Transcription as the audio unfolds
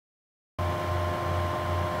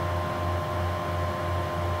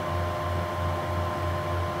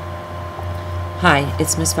Hi,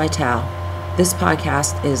 it's Ms. Vitale. This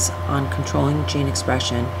podcast is on controlling gene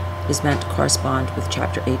expression. It is meant to correspond with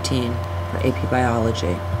Chapter 18 for AP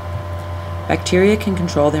Biology. Bacteria can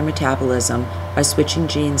control their metabolism by switching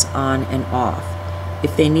genes on and off,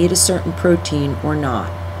 if they need a certain protein or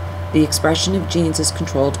not. The expression of genes is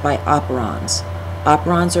controlled by operons.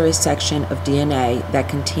 Operons are a section of DNA that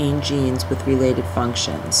contain genes with related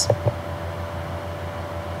functions.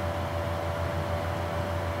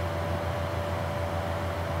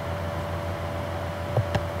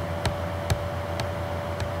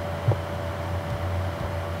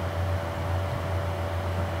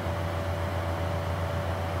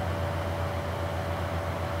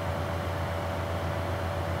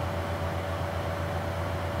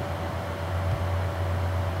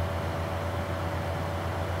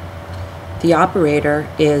 The operator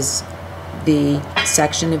is the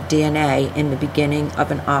section of DNA in the beginning of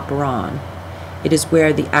an operon. It is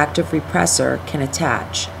where the active repressor can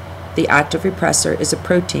attach. The active repressor is a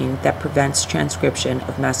protein that prevents transcription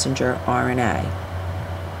of messenger RNA.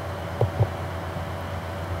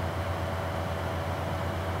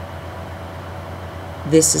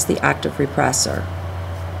 This is the active repressor.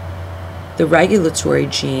 The regulatory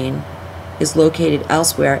gene is located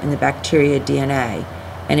elsewhere in the bacteria DNA,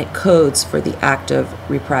 and it codes for the active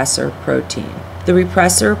repressor protein. The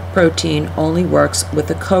repressor protein only works with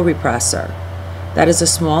a co-repressor. That is a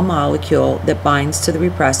small molecule that binds to the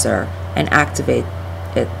repressor and activates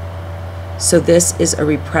it. So this is a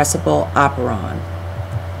repressible operon.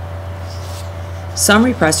 Some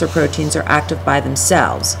repressor proteins are active by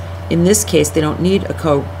themselves. In this case, they don't need a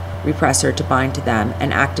co-repressor to bind to them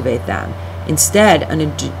and activate them. Instead, an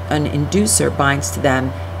inducer binds to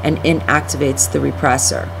them and inactivates the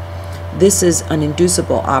repressor. This is an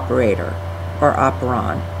inducible operator, or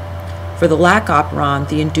operon. For the lac operon,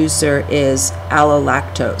 the inducer is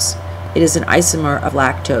allolactose. It is an isomer of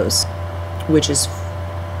lactose, which is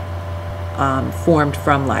formed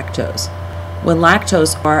from lactose. When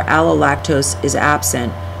lactose or allolactose is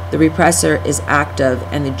absent, the repressor is active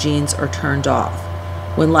and the genes are turned off.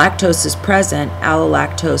 When lactose is present,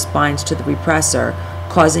 allolactose binds to the repressor,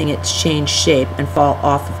 causing it to change shape and fall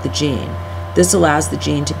off of the gene. This allows the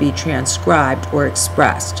gene to be transcribed or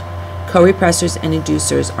expressed. Co-repressors and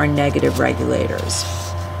inducers are negative regulators.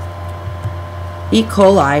 E.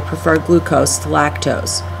 coli prefer glucose to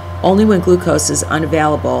lactose. Only when glucose is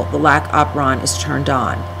unavailable, the lac operon is turned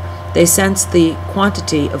on. They sense the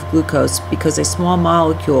quantity of glucose because a small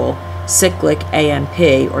molecule, cyclic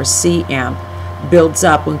AMP or C-AMP, builds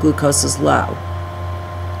up when glucose is low.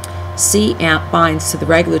 C-AMP binds to the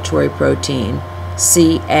regulatory protein,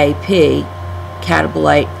 CAP,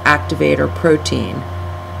 catabolite activator protein,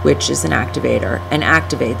 which is an activator, and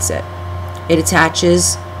activates it. It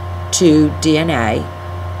attaches to DNA,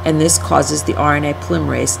 and this causes the RNA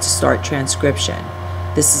polymerase to start transcription.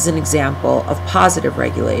 This is an example of positive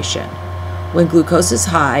regulation. When glucose is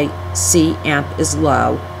high, C-AMP is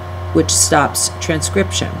low, which stops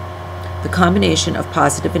transcription. The combination of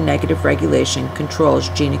positive and negative regulation controls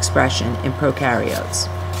gene expression in prokaryotes.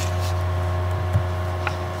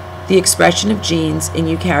 The expression of genes in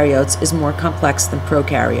eukaryotes is more complex than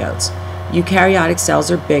prokaryotes. Eukaryotic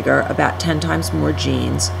cells are bigger, about 10 times more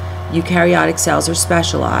genes. Eukaryotic cells are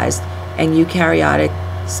specialized, and eukaryotic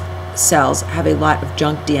cells have a lot of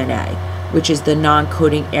junk DNA, which is the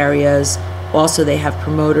non-coding areas. Also, they have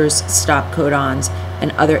promoters, stop codons,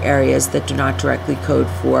 and other areas that do not directly code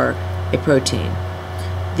for a protein.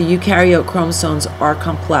 The eukaryote chromosomes are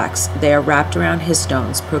complex. They are wrapped around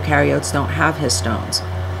histones. Prokaryotes don't have histones.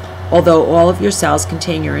 Although all of your cells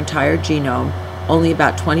contain your entire genome, only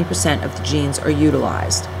about 20% of the genes are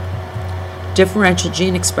utilized. Differential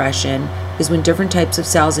gene expression is when different types of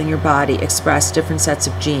cells in your body express different sets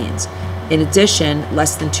of genes. In addition,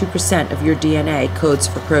 less than 2% of your DNA codes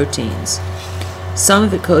for proteins. Some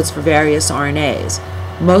of it codes for various RNAs.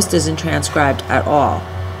 Most isn't transcribed at all.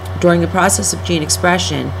 During the process of gene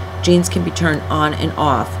expression, genes can be turned on and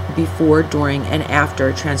off before, during, and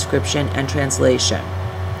after transcription and translation.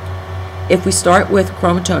 If we start with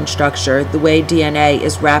chromatone structure, the way DNA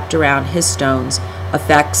is wrapped around histones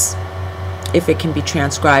affects if it can be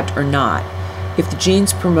transcribed or not. If the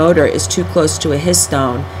gene's promoter is too close to a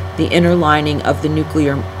histone, the inner lining of the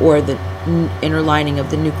nuclear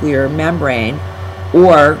membrane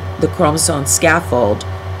or the chromosome scaffold,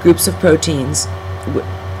 groups of proteins.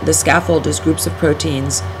 The scaffold is groups of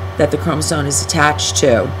proteins that the chromosome is attached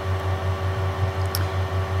to.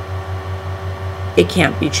 It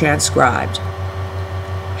can't be transcribed.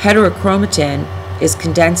 Heterochromatin is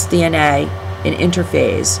condensed DNA in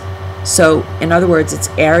interphase, So in other words, it's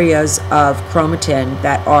areas of chromatin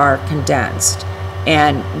that are condensed.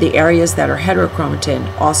 and the areas that are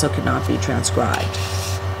heterochromatin also cannot be transcribed.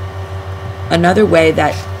 Another way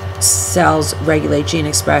that cells regulate gene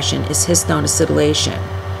expression is histone acetylation.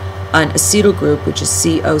 An acetyl group, which is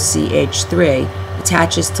COCH3,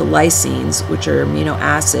 attaches to lysines, which are amino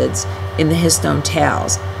acids, in the histone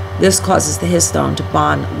tails. This causes the histone to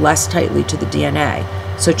bond less tightly to the DNA,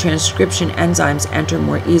 so transcription enzymes enter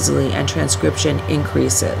more easily and transcription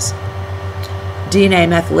increases. DNA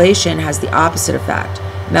methylation has the opposite effect.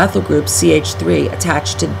 Methyl group CH3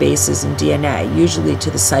 attach to the bases in DNA, usually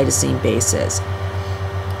to the cytosine bases.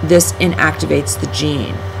 This inactivates the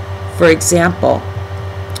gene. For example,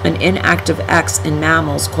 an inactive X in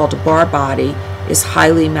mammals called a bar body is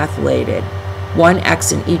highly methylated. One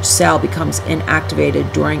X in each cell becomes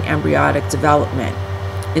inactivated during embryonic development.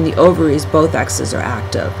 In the ovaries, both X's are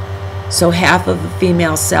active. So half of the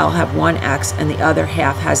female cell have one X and the other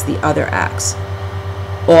half has the other X.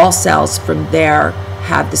 All cells from there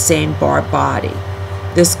have the same bar body.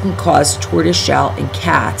 This can cause tortoiseshell in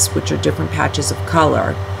cats, which are different patches of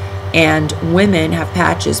color, and women have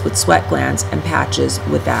patches with sweat glands and patches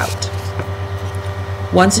without.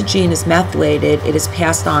 Once a gene is methylated, it is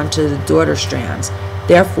passed on to the daughter strands.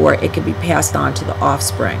 Therefore, it can be passed on to the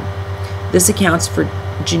offspring. This accounts for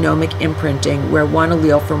genomic imprinting, where one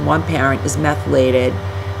allele from one parent is methylated,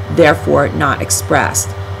 therefore not expressed.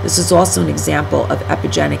 This is also an example of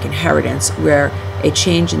epigenetic inheritance, where a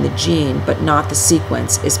change in the gene, but not the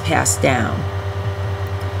sequence, is passed down.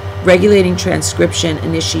 Regulating transcription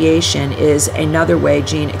initiation is another way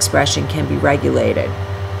gene expression can be regulated.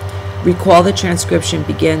 Recall that transcription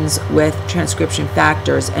begins with transcription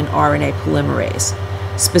factors and RNA polymerase.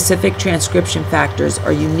 Specific transcription factors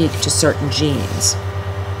are unique to certain genes.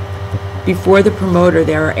 Before the promoter,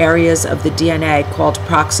 there are areas of the DNA called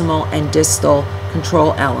proximal and distal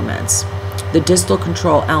control elements. The distal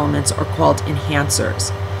control elements are called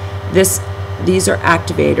enhancers. These are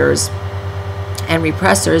activators, and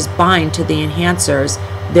repressors bind to the enhancers,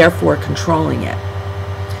 therefore controlling it.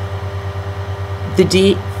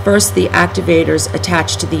 First, the activators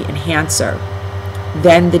attach to the enhancer.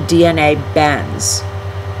 Then the DNA bends.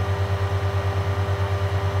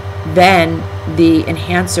 Then the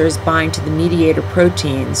enhancers bind to the mediator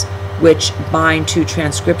proteins, which bind to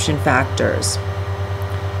transcription factors.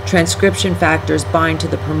 Transcription factors bind to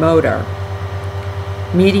the promoter.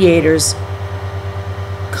 Mediators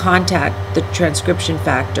contact the transcription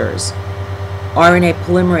factors. RNA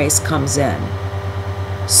polymerase comes in.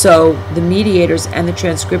 So the mediators and the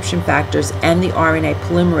transcription factors and the RNA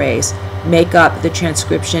polymerase make up the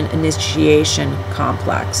transcription initiation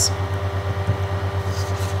complex.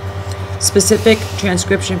 Specific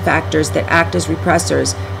transcription factors that act as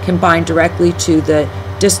repressors can bind directly to the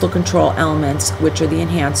distal control elements, which are the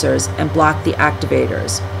enhancers, and block the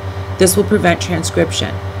activators. This will prevent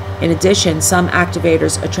transcription. In addition, some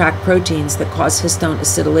activators attract proteins that cause histone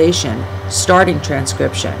acetylation, starting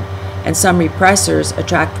transcription, and some repressors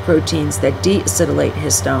attract proteins that deacetylate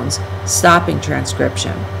histones, stopping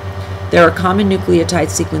transcription. There are common nucleotide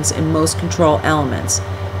sequences in most control elements.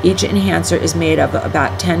 Each enhancer is made of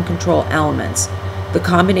about 10 control elements. The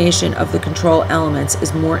combination of the control elements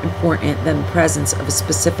is more important than the presence of a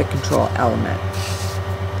specific control element.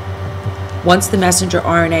 Once the messenger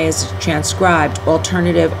RNA is transcribed,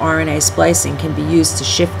 alternative RNA splicing can be used to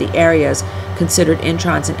shift the areas considered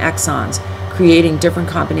introns and exons, creating different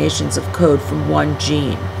combinations of code from one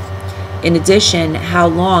gene. In addition, how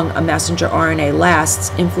long a messenger RNA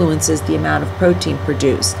lasts influences the amount of protein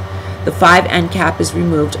produced. The 5' cap is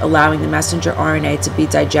removed, allowing the messenger RNA to be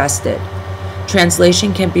digested.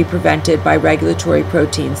 Translation can be prevented by regulatory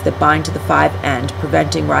proteins that bind to the 5'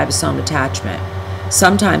 preventing ribosome attachment.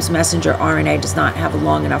 Sometimes messenger RNA does not have a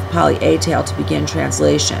long enough poly A tail to begin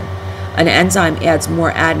translation. An enzyme adds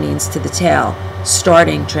more adenines to the tail,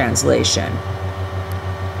 starting translation.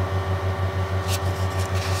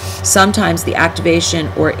 Sometimes the activation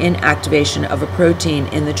or inactivation of a protein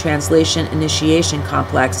in the translation initiation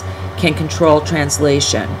complex can control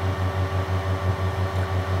translation.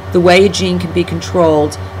 The way a gene can be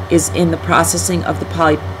controlled is in the processing of the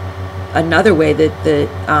Another way that the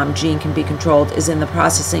gene can be controlled is in the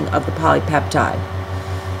processing of the polypeptide.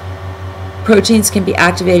 Proteins can be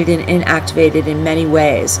activated and inactivated in many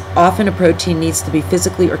ways. Often a protein needs to be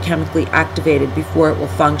physically or chemically activated before it will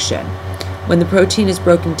function. When the protein is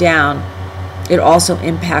broken down, it also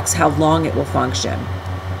impacts how long it will function.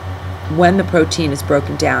 When the protein is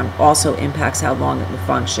broken down, also impacts how long it will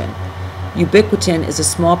function. Ubiquitin is a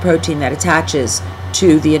small protein that attaches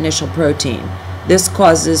to the initial protein. This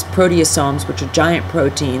causes proteasomes, which are giant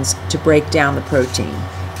proteins, to break down the protein.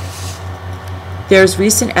 There's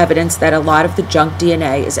recent evidence that a lot of the junk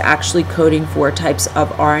DNA is actually coding for types of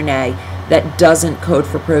RNA that doesn't code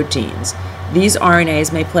for proteins. These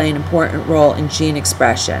RNAs may play an important role in gene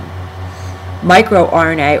expression.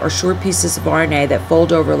 MicroRNA are short pieces of RNA that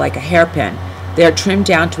fold over like a hairpin. They are trimmed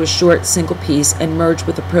down to a short single piece and merge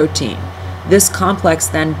with a protein. This complex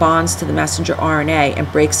then bonds to the messenger RNA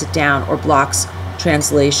and breaks it down or blocks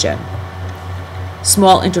translation.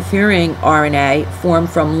 Small interfering RNA form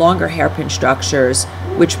from longer hairpin structures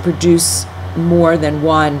which produce more than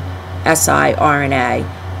one siRNA,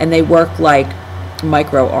 and they work like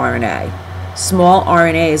microRNA. Small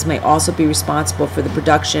RNAs may also be responsible for the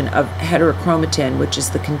production of heterochromatin, which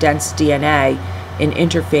is the condensed DNA in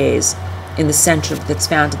interphase in the that's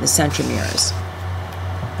found in the centromeres.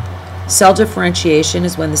 Cell differentiation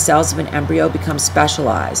is when the cells of an embryo become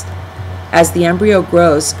specialized. As the embryo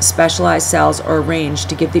grows, specialized cells are arranged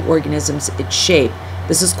to give the organisms its shape.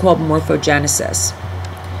 This is called morphogenesis.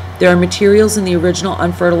 There are materials in the original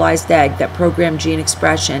unfertilized egg that program gene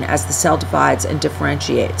expression as the cell divides and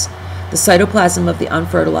differentiates. The cytoplasm of the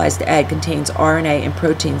unfertilized egg contains RNA and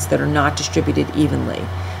proteins that are not distributed evenly.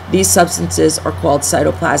 These substances are called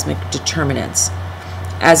cytoplasmic determinants.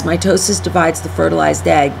 As mitosis divides the fertilized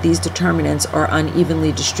egg, these determinants are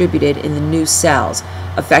unevenly distributed in the new cells,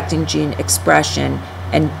 affecting gene expression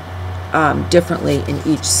and differently in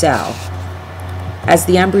each cell. As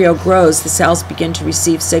the embryo grows, the cells begin to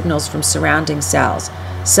receive signals from surrounding cells.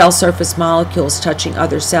 Cell surface molecules touching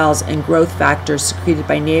other cells and growth factors secreted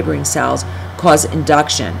by neighboring cells cause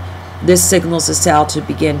induction. This signals a cell to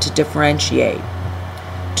begin to differentiate.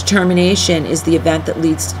 Determination is the event that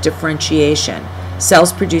leads to differentiation.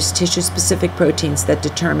 Cells produce tissue-specific proteins that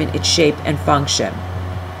determine its shape and function.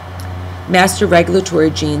 Master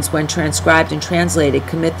regulatory genes, when transcribed and translated,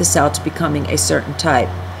 commit the cell to becoming a certain type.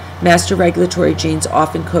 Master regulatory genes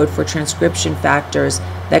often code for transcription factors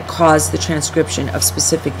that cause the transcription of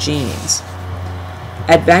specific genes.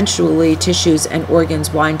 Eventually, tissues and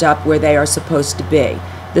organs wind up where they are supposed to be.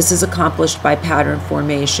 This is accomplished by pattern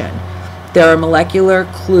formation. There are molecular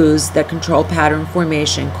clues that control pattern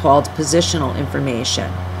formation called positional information.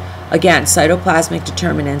 Again, cytoplasmic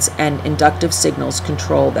determinants and inductive signals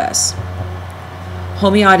control this.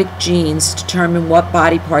 Homeotic genes determine what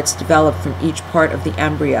body parts develop from each part of the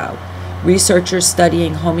embryo. Researchers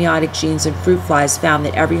studying homeotic genes in fruit flies found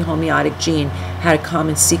that every homeotic gene had a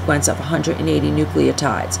common sequence of 180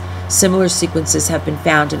 nucleotides. Similar sequences have been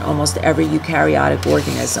found in almost every eukaryotic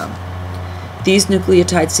organism. These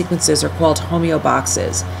nucleotide sequences are called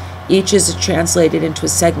homeoboxes. Each is translated into a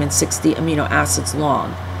segment 60 amino acids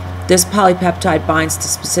long. This polypeptide binds to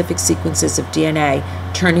specific sequences of DNA,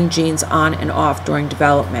 turning genes on and off during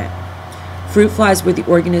development. Fruit flies were the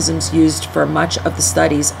organisms used for much of the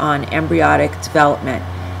studies on embryonic development.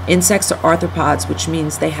 Insects are arthropods, which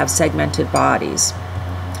means they have segmented bodies.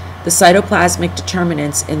 The cytoplasmic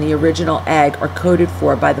determinants in the original egg are coded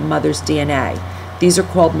for by the mother's DNA. These are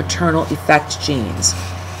called maternal effect genes.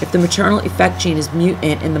 If the maternal effect gene is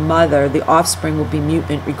mutant in the mother, the offspring will be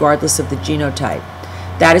mutant regardless of the genotype.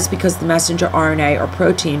 That is because the messenger RNA or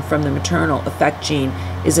protein from the maternal effect gene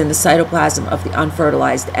is in the cytoplasm of the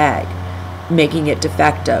unfertilized egg, making it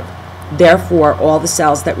defective. Therefore, all the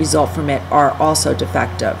cells that result from it are also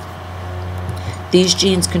defective. These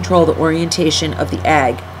genes control the orientation of the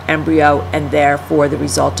egg, embryo, and therefore the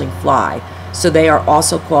resulting fly. So they are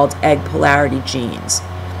also called egg polarity genes.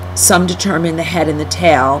 Some determine the head and the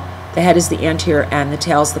tail. The head is the anterior end, the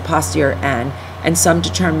tail is the posterior end, and some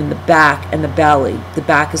determine the back and the belly. The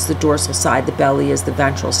back is the dorsal side, the belly is the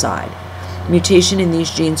ventral side. Mutation in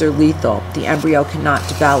these genes are lethal. The embryo cannot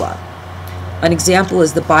develop. An example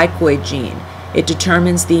is the BICOID gene. It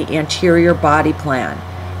determines the anterior body plan.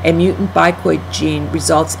 A mutant BICOID gene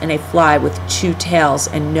results in a fly with 2 tails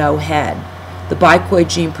and no head. The BICOID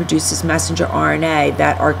gene produces messenger RNA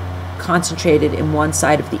that are concentrated in one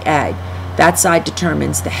side of the egg. That side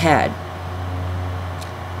determines the head.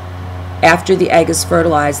 After the egg is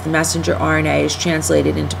fertilized, the messenger RNA is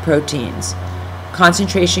translated into proteins.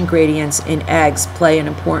 Concentration gradients in eggs play an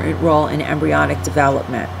important role in embryonic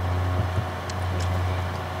development.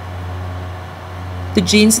 The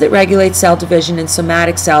genes that regulate cell division in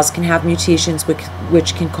somatic cells can have mutations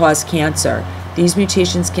which can cause cancer. These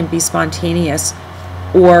mutations can be spontaneous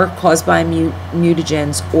or caused by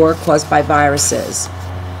mutagens or caused by viruses.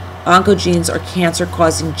 Oncogenes are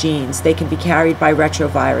cancer-causing genes. They can be carried by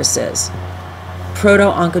retroviruses.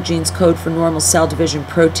 Proto-oncogenes code for normal cell division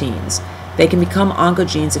proteins. They can become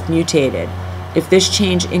oncogenes if mutated. If this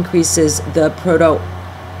change increases the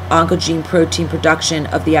proto-oncogene protein production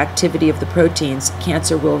of the activity of the proteins,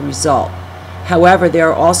 cancer will result. However, there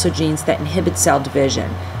are also genes that inhibit cell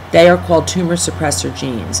division. They are called tumor suppressor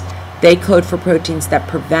genes. They code for proteins that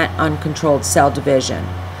prevent uncontrolled cell division.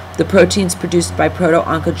 The proteins produced by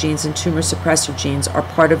proto-oncogenes and tumor suppressor genes are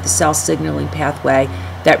part of the cell signaling pathway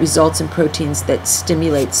that results in proteins that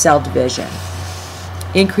stimulate cell division.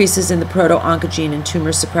 Increases in the proto-oncogene and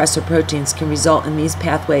tumor suppressor proteins can result in these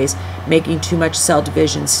pathways making too much cell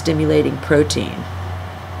division stimulating protein.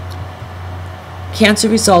 Cancer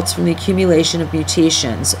results from the accumulation of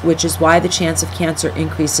mutations, which is why the chance of cancer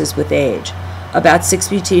increases with age. About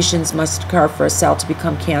 6 mutations must occur for a cell to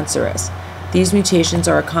become cancerous. These mutations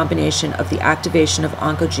are a combination of the activation of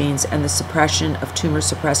oncogenes and the suppression of tumor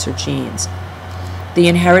suppressor genes. The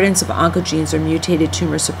inheritance of oncogenes or mutated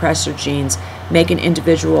tumor suppressor genes make an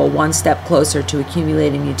individual one step closer to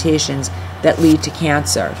accumulating mutations that lead to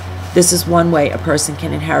cancer. This is one way a person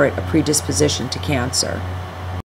can inherit a predisposition to cancer.